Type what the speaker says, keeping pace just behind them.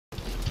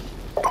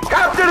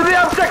Capture the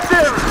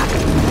objective!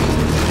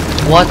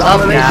 What's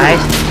up, guys?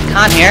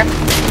 Khan here.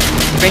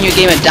 Bring you a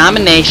game of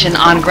domination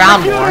on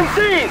ground war.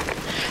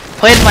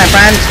 Played with my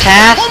friends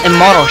Tass and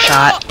Mortal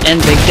Shot and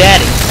Big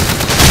Daddy.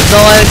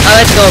 So I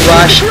like to go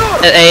rush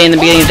at A in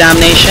the beginning of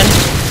domination.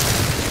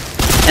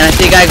 And I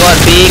see a guy go at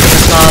B because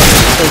I saw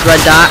his red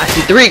dot. I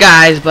see 3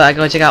 guys, but I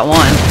go check out 1.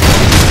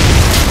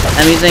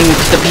 I'm using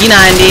the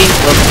P90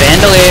 with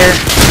Bandolier.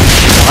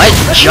 What?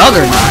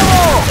 Juggernaut.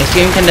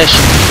 Extreme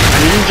condition.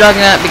 I'm using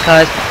Juggernaut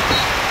because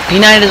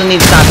P90 doesn't need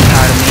stopping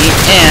power to me,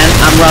 and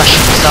I'm rushing,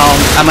 so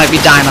I might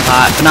be dying a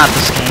lot, but not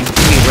this game. It's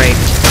gonna be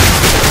raped.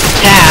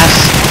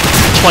 Tass,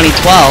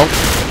 2012,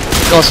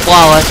 goes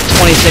flawless,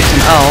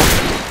 26-0,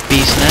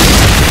 beastness,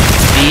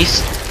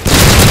 beast,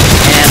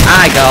 and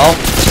I go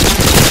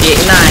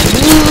 8-9.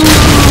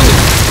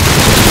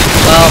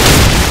 Well,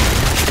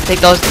 I take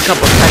those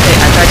couple. I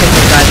try to take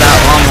those guys out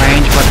long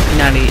range, but the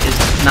P90 is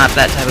not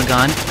that type of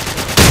gun.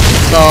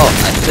 So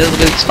this is a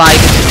good spot. You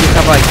can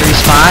cover like 3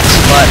 spots,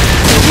 but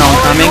there's no one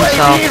coming.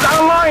 So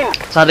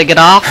I had to get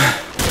off,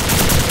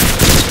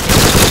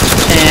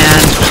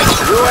 and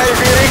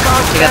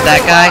I got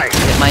that guy.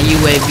 Get my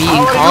UAV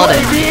and call it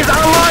in.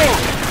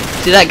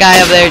 See that guy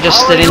over there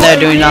just sitting there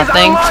doing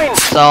nothing?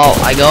 So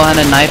I go ahead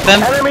and knife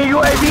him. And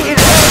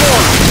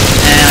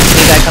I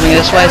see a guy coming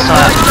this way, so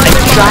I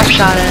drop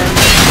shot him.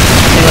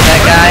 See what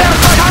that guy.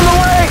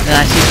 Then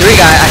I see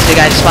 3 guys. I see a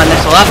guy spawn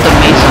next to left of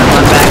me, so I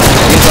run back and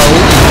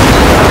reload.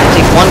 I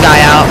take 1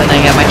 guy out, and then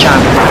I get my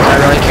chopper, which I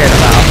really cared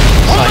about.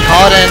 So I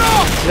call it in,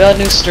 build a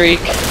new streak,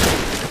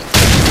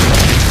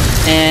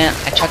 and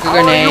I chuck a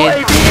grenade,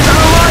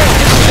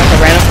 chuck a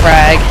random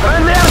frag,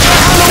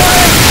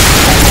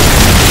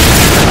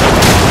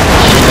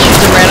 shoot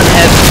some random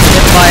hip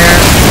fire,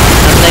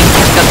 nothing.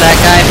 Got that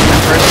guy from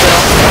my first kill.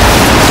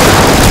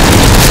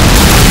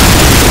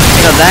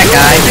 Got that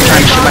guy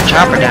trying to shoot my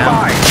chopper down.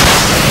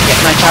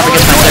 My chopper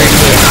gets my 3rd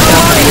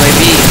kill from the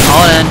UAV.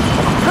 Call it in.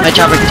 My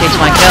chopper takes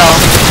my kill.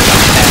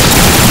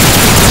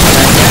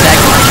 And I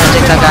try to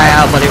take that guy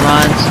out, but he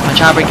runs. My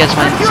chopper gets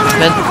my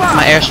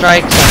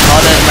airstrike, so I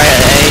called it right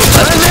at A.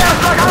 But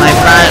my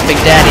friend,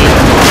 Big Daddy,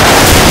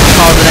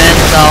 calls it in,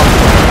 so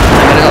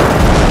I gotta go.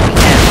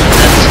 And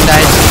then some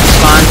guys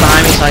spawn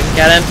behind me so I can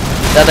get him.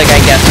 The other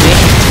guy gets me.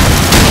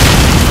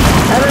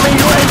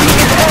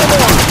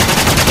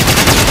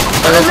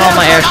 So I go call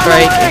my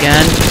airstrike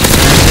again.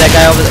 That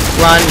guy over the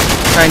run,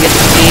 try and get the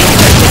C,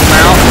 try to take him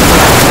out.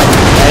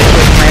 I just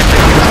wait for my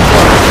airstrike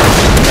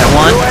to got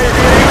 1.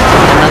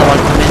 Another one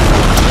coming.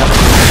 Yep.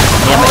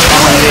 Yeah, but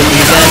I'm on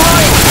UAV again.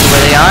 See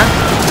where they are.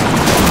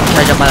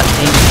 Try to jump on that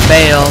team.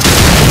 Fail.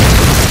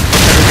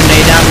 There's a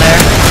grenade down there.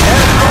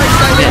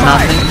 Get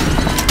nothing.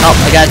 Oh,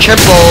 I got a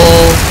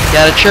triple.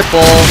 Got a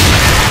triple.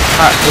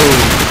 Ooh,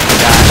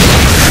 gosh.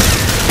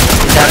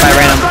 Did that by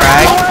random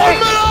frag.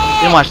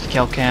 Didn't watch the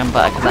kill cam,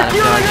 but I could not have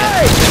feel like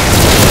it.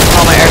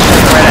 Call my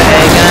airstrike right at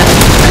A again.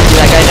 I see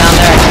that guy down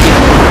there. I keep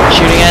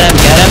shooting at him,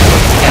 get him.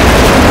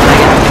 I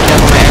get the kill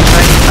from my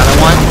airstrike. Another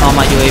one. Call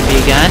my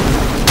UAV again.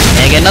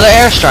 And I get another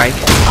airstrike.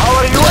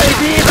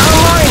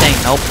 Dang,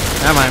 nope.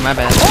 Never mind, my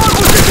bad.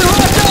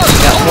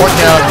 Got 4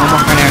 kills, 1 more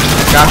for an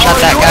airstrike. Drop shot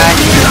that guy.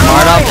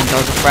 Hard up and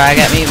throws a frag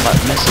at me, but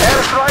misses.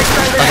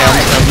 Okay,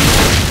 almost killed me.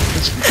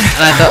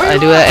 And I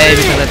do that A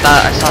because I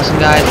thought I saw some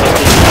guys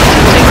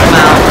take them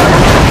out.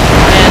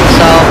 And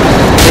so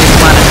they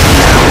spawn at me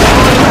now.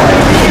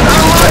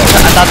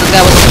 I thought this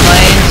guy wasn't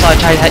playing, so I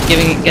tried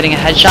getting a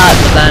headshot,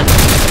 but then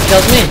he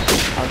kills me.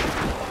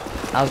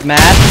 I was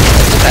mad.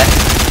 Okay.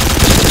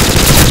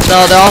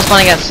 So they're all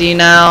spawning at C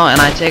now, and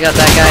I take out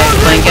that guy,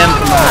 flank him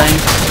from behind.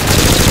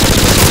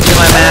 See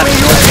my map. I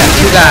got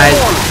 2 guys.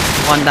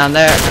 1 down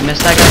there. I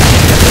missed that guy.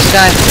 Got this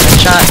guy.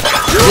 Headshot.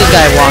 This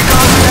guy walking.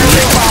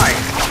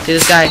 See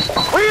this guy?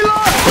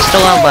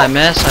 Pistol out, but I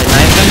missed. I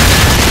knife him.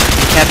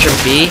 Capture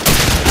B.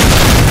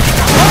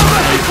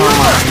 Come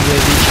on,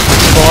 UAV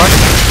score.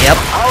 Yep.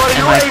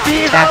 And my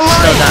tax is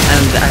still down.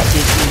 And I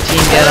see the team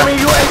get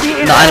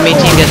the enemy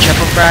team get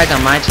triple frag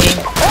on my team.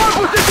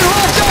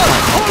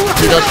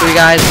 See those 3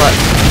 guys, but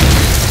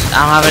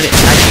I don't have any.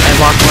 I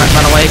walk and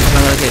run away because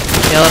I'm gonna get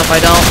killed if I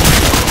don't.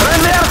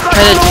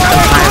 Try to take them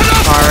high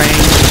far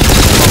range.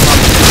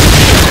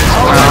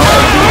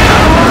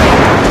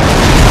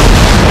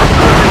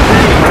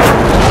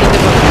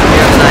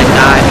 Then I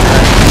die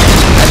because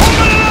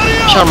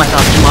I showed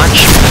myself too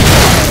much.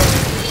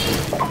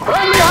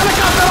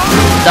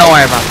 Don't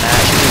worry about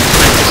that.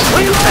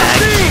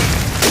 Bag.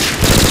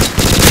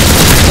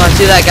 So I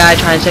see that guy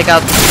trying to take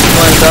out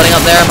people in the building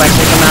up there. If I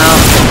take him out,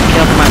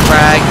 kill for my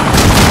frag.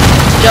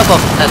 Jump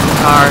up at the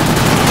car.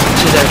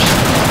 See there's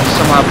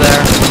somewhere up there.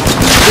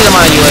 See them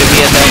on a UAV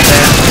up there.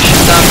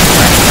 Shoot them.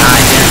 I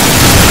die again.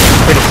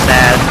 Pretty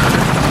sad.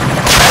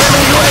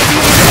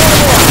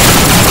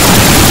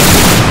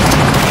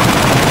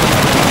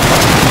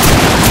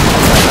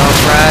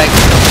 Frag,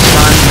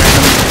 stun,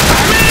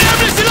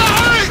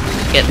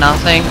 get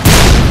nothing.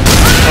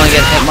 Only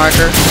get hit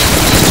marker.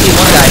 See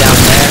 1 guy down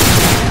there.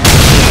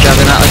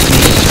 Juggernaut like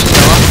me.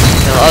 Kill him.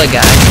 Kill the other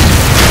guy.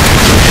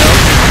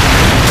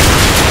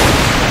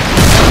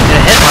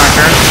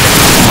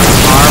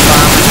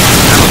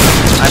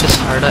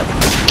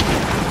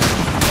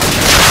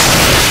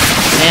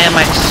 at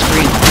my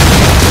screen.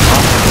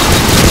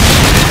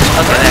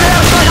 Okay, there.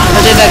 I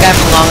did that guy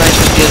for long range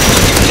with his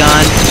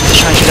gun. Just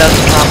trying to shoot out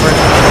the chopper.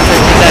 I'm trying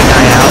to take that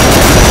guy out.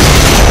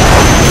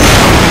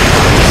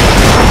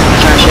 I'm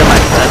trying to shoot my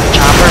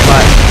chopper,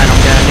 but I don't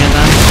get any of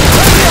them.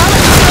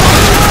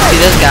 See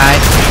this guy?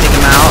 Take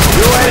him out.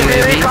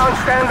 UAV.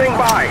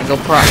 I go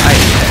pro. I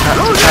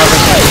cover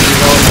so I can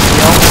go in the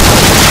field.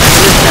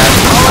 This guy.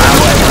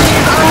 Wow.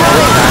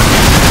 This guy.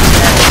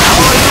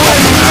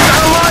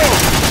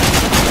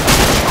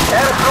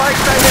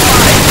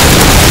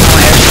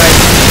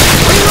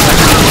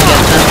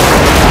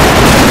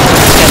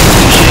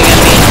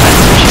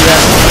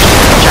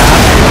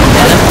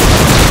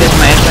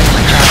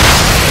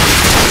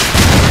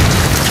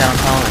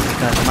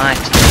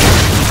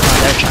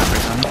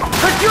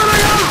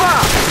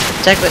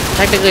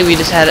 Technically, we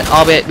just had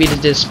all we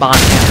just did spawn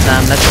camp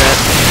them. That's it.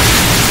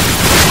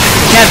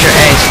 Capture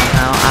A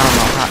somehow. I don't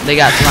know how they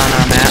got thrown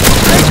on our map.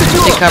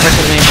 Take cover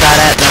because we shot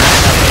at. Then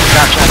I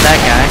drop shot that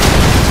guy.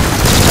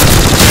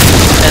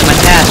 And my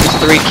task is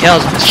 3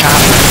 kills with this chopper.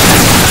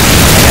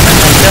 I got my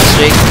 10 kill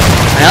streak.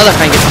 My other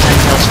friend gets a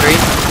 10 kill streak.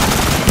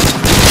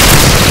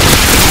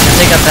 And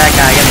take up that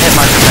guy. I got hit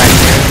marker back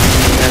here.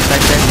 You guys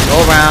back there.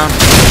 Go around.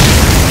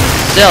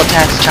 Still,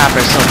 task chopper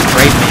is still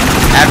raping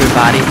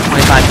everybody.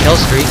 25 kill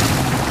streak.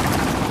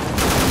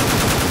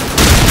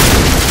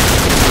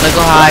 I'm gonna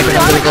go high because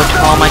I'm gonna go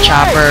call my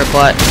chopper,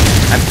 but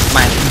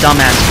my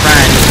dumbass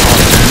friend is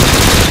calling them.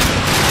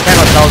 Check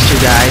out those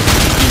 2 guys.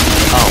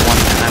 Oh, one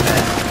guy, my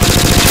bad.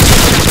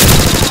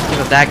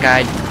 Look at that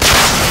guy.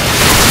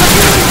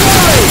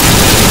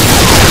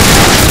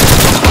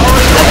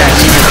 That guy's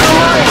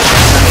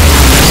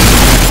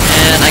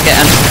and I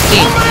get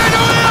M16.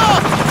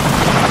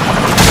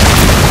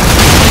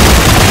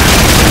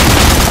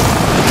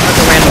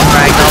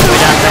 Frag all the way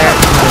down there.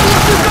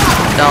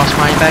 Dallas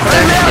Smiley back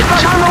there.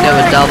 Get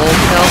a double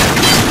kill.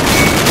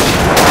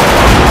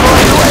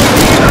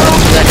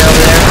 That guy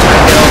over there.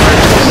 Trying to get over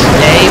to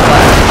stay, but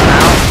I'm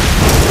out.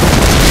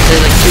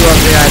 There's like 2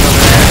 other guys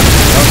over there.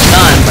 No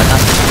stun, but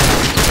nothing.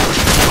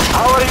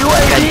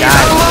 That guy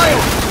died.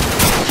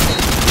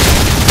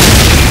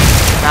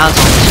 Round's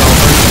almost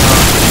over.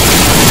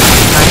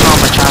 I call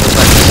my chopper,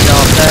 but he's still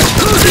up there.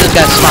 See this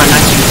guy spawn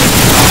next to me.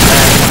 Off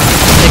there.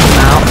 Take him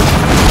out.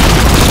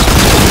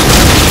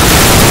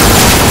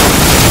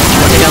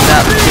 Take him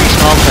out,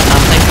 smoke, but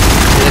nothing.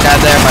 See the guy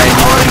there by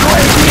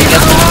can you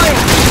get them?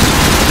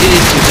 See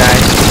these 2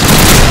 guys.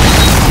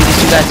 See these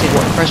 2 guys take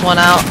one. First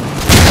one out,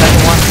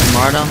 second one,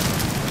 martyr.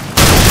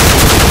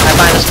 I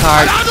find this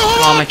card,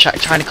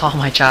 trying to call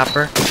my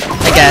chopper.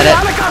 I get it.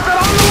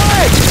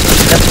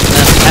 Yep,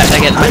 I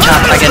get my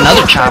chopper. I get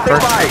another chopper.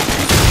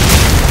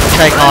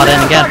 Try to call it in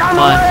again.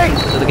 Fine.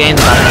 So the game's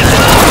about to end.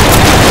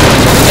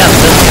 Yeah, this guy.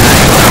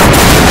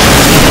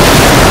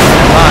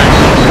 Run.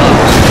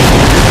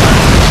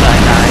 I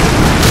died.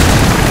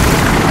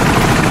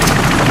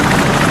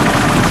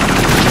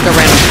 Took a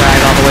random frag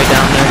all the way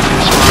down there to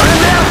spawn.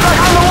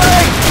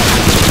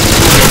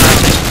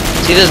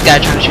 See this guy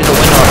trying to shoot the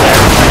window up there.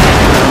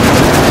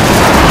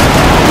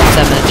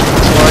 7 minutes to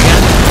explore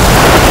again.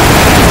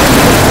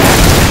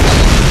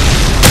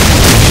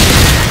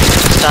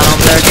 Stun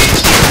over there.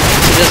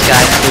 See this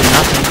guy doing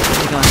nothing.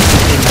 He's going to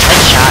get a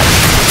headshot.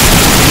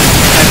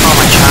 I call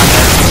my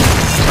chopper.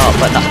 So,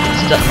 but nothing.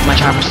 My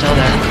chopper's still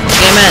there.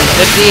 Game ends.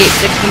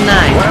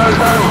 58-69.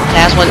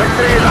 Task went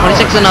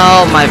 26-0.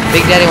 My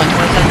Big Daddy went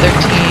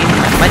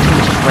 27-13. My team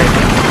was just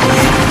breaking.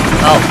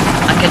 Oh,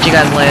 I'll catch you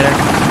guys later.